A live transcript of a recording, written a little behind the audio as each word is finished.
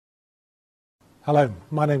Hello,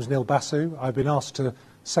 my name's Neil Basu. I've been asked to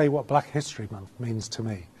say what Black History Month means to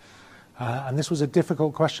me. And this was a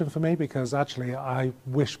difficult question for me because actually I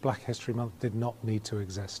wish Black History Month did not need to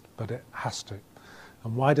exist, but it has to.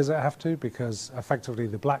 And why does it have to? Because effectively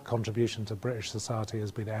the black contribution to British society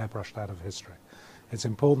has been airbrushed out of history. It's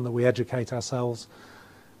important that we educate ourselves.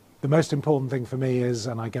 The most important thing for me is,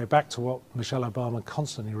 and I go back to what Michelle Obama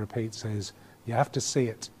constantly repeats, is you have to see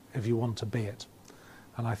it if you want to be it.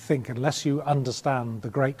 And I think unless you understand the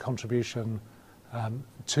great contribution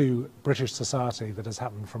to British society that has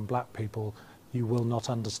happened from black people, you will not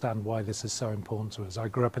understand why this is so important to us. I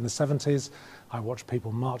grew up in the 70s. I watched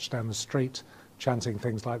people march down the street chanting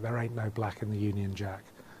things like "There ain't no black in the Union Jack."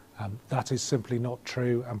 That is simply not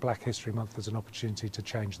true, and Black History Month is an opportunity to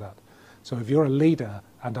change that. So if you're a leader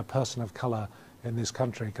and a person of colour in this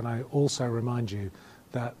country, can I also remind you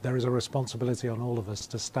that there is a responsibility on all of us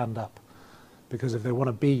to stand up, because if they want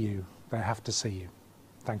to be you, they have to see you.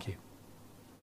 Thank you.